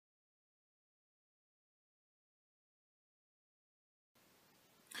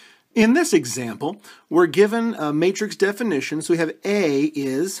In this example, we're given a matrix definition. So we have A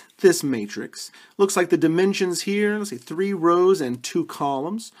is this matrix. Looks like the dimensions here, let's say 3 rows and 2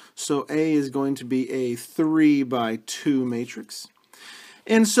 columns. So A is going to be a 3 by 2 matrix.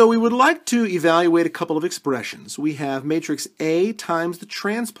 And so we would like to evaluate a couple of expressions. We have matrix A times the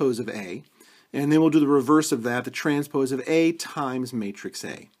transpose of A, and then we'll do the reverse of that, the transpose of A times matrix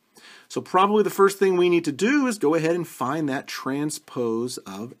A. So probably the first thing we need to do is go ahead and find that transpose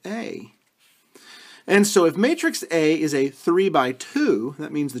of A. And so if matrix A is a 3 by 2,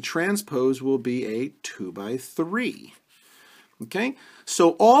 that means the transpose will be a 2 by 3. Okay,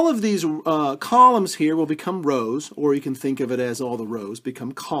 so all of these columns here will become rows, or you can think of it as all the rows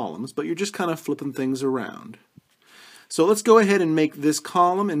become columns, but you're just kind of flipping things around. So let's go ahead and make this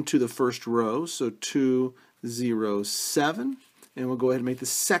column into the first row, so 2, 0, 7. And we'll go ahead and make the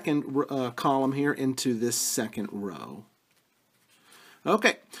second column here into this second row.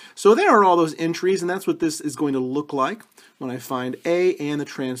 Okay, so there are all those entries, and that's what this is going to look like when I find A and the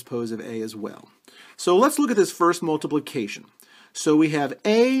transpose of A as well. So let's look at this first multiplication. So we have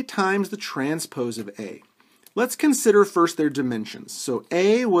A times the transpose of A. Let's consider first their dimensions. So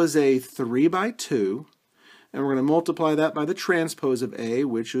A was a 3 by 2, and we're going to multiply that by the transpose of A,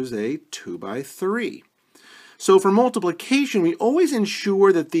 which is a 2 by 3. So for multiplication, we always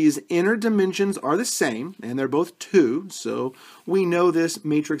ensure that these inner dimensions are the same, and they're both 2, so we know this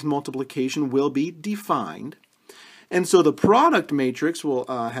matrix multiplication will be defined. And so the product matrix will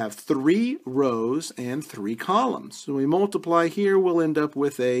have 3 rows and 3 columns. So when we multiply here, we'll end up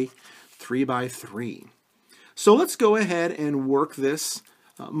with a 3 by 3. So let's go ahead and work this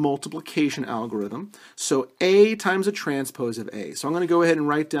multiplication algorithm. So A times the transpose of A. So I'm going to go ahead and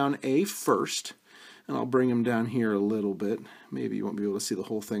write down A first. And I'll bring them down here a little bit. Maybe you won't be able to see the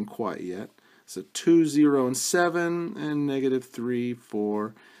whole thing quite yet. So 2, 0, and 7, and negative 3,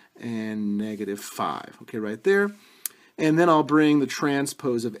 4, and negative 5. Okay, right there. And then I'll bring the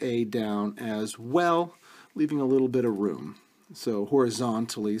transpose of A down as well, leaving a little bit of room. So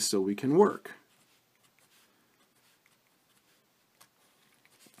horizontally so we can work.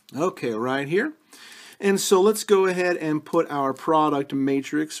 Okay, right here. And so let's go ahead and put our product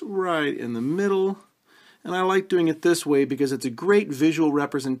matrix right in the middle. And I like doing it this way because it's a great visual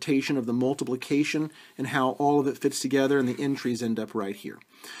representation of the multiplication and how all of it fits together, and the entries end up right here.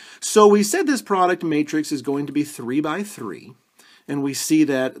 So we said this product matrix is going to be 3 by 3. And we see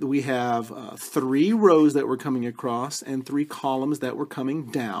that we have 3 rows that we're coming across and 3 columns that we're coming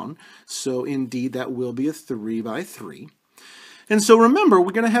down. So indeed that will be a 3 by 3. And so remember,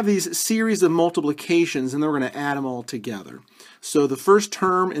 we're going to have these series of multiplications, and then we're going to add them all together. So the first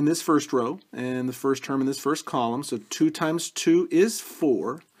term in this first row, and the first term in this first column, so 2 times 2 is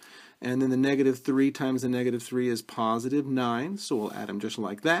 4, and then the negative 3 times the negative 3 is positive 9, so we'll add them just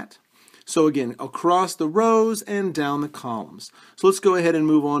like that. So again, across the rows and down the columns. So let's go ahead and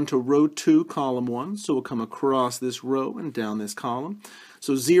move on to row 2, column 1. So we'll come across this row and down this column.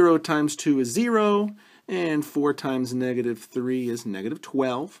 So 0 times 2 is 0. And 4 times negative 3 is negative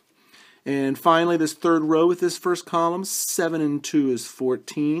 12. And finally, this third row with this first column, 7 and 2 is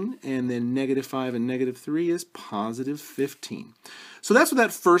 14. And then negative 5 and negative 3 is positive 15. So that's what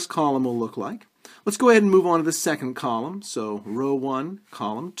that first column will look like. Let's go ahead and move on to the second column. So row 1,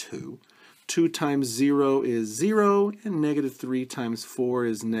 column 2. 2 times 0 is 0. And negative 3 times 4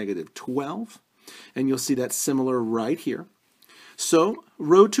 is negative 12. And you'll see that similar right here. So,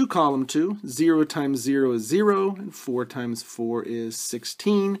 row 2, column 2, 0 times 0 is 0, and 4 times 4 is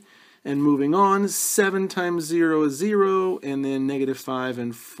 16. And moving on, 7 times 0 is 0, and then negative 5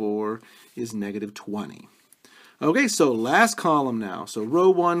 and 4 is negative 20. Okay, so last column now. So, row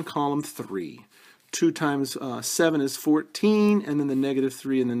 1, column 3. 2 times 7 is 14, and then the negative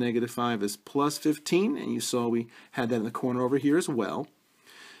 3 and the negative 5 is plus 15. And you saw we had that in the corner over here as well.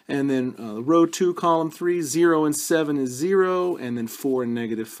 And then row 2, column 3, 0 and 7 is 0, and then 4 and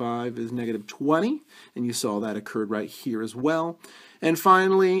negative 5 is negative 20. And you saw that occurred right here as well. And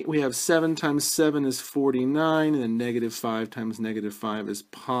finally, we have 7 times 7 is 49, and then negative 5 times negative 5 is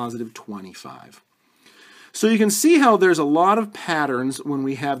positive 25. So you can see how there's a lot of patterns when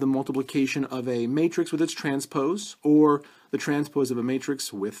we have the multiplication of a matrix with its transpose, or the transpose of a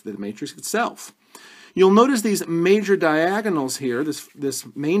matrix with the matrix itself. You'll notice these major diagonals here. This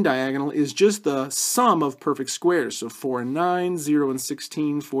main diagonal is just the sum of perfect squares. So 4 and 9, 0 and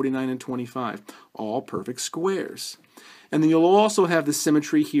 16, 49 and 25, all perfect squares. And then you'll also have the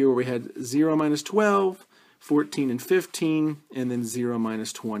symmetry here where we had 0 minus 12, 14 and 15, and then 0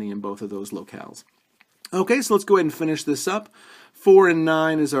 minus 20 in both of those locales. Okay, so let's go ahead and finish this up. 4 and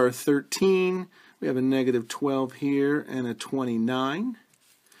 9 is our 13. We have a negative 12 here and a 29.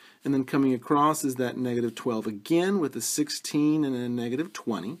 And then coming across is that negative 12 again with a 16 and a negative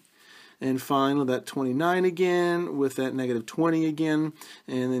 20. And finally that 29 again with that negative 20 again.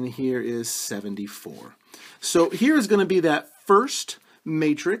 And then here is 74. So here is going to be that first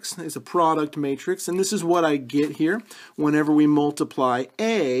matrix. It's a product matrix. And this is what I get here whenever we multiply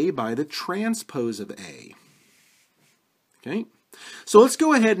A by the transpose of A. Okay. So let's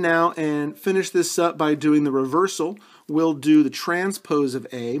go ahead now and finish this up by doing the reversal. We'll do the transpose of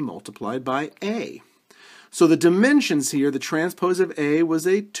A multiplied by A. So the dimensions here, the transpose of A was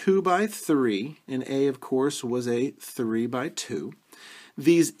a 2 by 3, and A, of course, was a 3 by 2.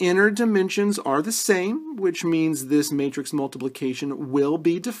 These inner dimensions are the same, which means this matrix multiplication will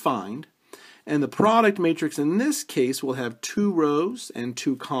be defined. And the product matrix in this case will have 2 rows and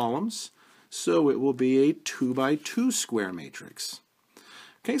 2 columns. So it will be a 2 by 2 square matrix.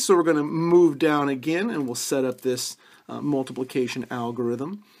 Okay, so we're going to move down again and we'll set up this multiplication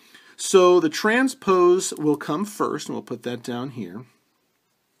algorithm. So the transpose will come first, and we'll put that down here.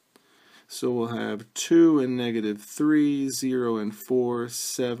 So we'll have 2 and negative 3, 0 and 4,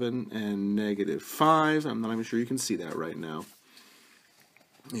 7 and negative 5. I'm not even sure you can see that right now.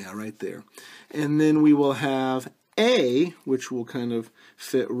 Yeah, right there. And then we will have A, which will kind of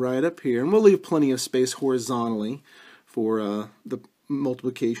fit right up here, and we'll leave plenty of space horizontally for the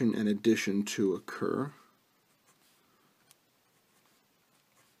multiplication and addition to occur.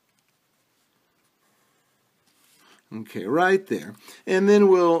 Okay, right there. And then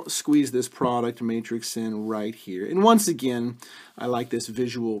we'll squeeze this product matrix in right here. And once again, I like this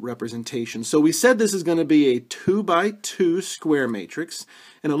visual representation. So we said this is going to be a 2 by 2 square matrix,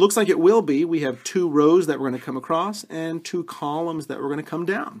 and it looks like it will be. We have 2 rows that we're going to come across and 2 columns that we're going to come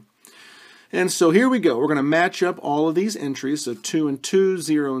down. And so here we go. We're going to match up all of these entries. So 2 and 2,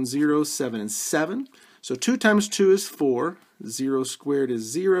 0 and 0, 7 and 7. So 2 times 2 is 4, 0 squared is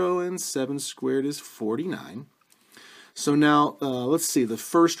 0, and 7 squared is 49. So now, let's see, the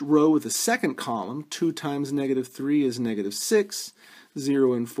first row with the second column, 2 times negative 3 is negative 6,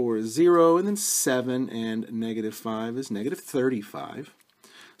 0 and 4 is 0, and then 7 and negative 5 is negative 35.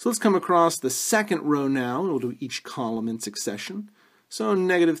 So let's come across the second row now, and we'll do each column in succession. So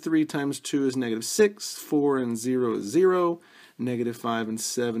negative 3 times 2 is negative 6, 4 and 0 is 0, negative 5 and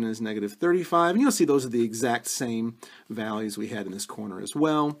 7 is negative 35, and you'll see those are the exact same values we had in this corner as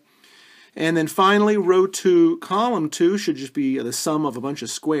well. And then finally, row 2, column 2 should just be the sum of a bunch of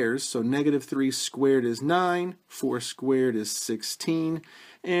squares. So negative 3 squared is 9, 4 squared is 16,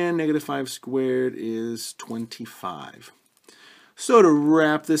 and negative 5 squared is 25. So to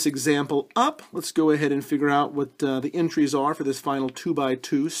wrap this example up, let's go ahead and figure out what the entries are for this final 2 by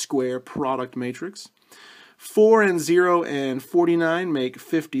 2 square product matrix. 4 and 0 and 49 make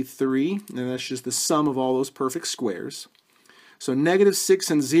 53, and that's just the sum of all those perfect squares. So negative 6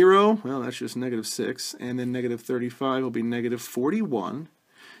 and 0, well, that's just negative 6, and then negative 35 will be negative 41,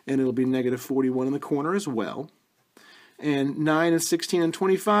 and it'll be negative 41 in the corner as well. And 9 and 16 and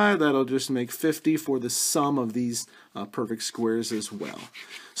 25, that'll just make 50 for the sum of these perfect squares as well.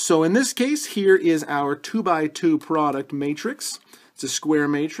 So in this case, here is our 2 by 2 product matrix. It's a square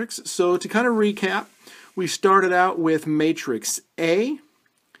matrix. So to kind of recap, we started out with matrix A.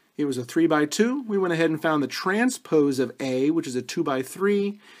 It was a 3 by 2. We went ahead and found the transpose of A, which is a 2 by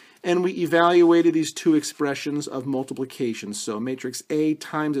 3, and we evaluated these two expressions of multiplication. So matrix A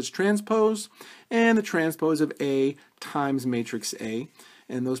times its transpose, and the transpose of A times matrix A.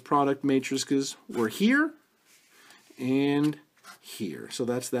 And those product matrices were here and here. So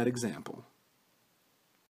that's that example.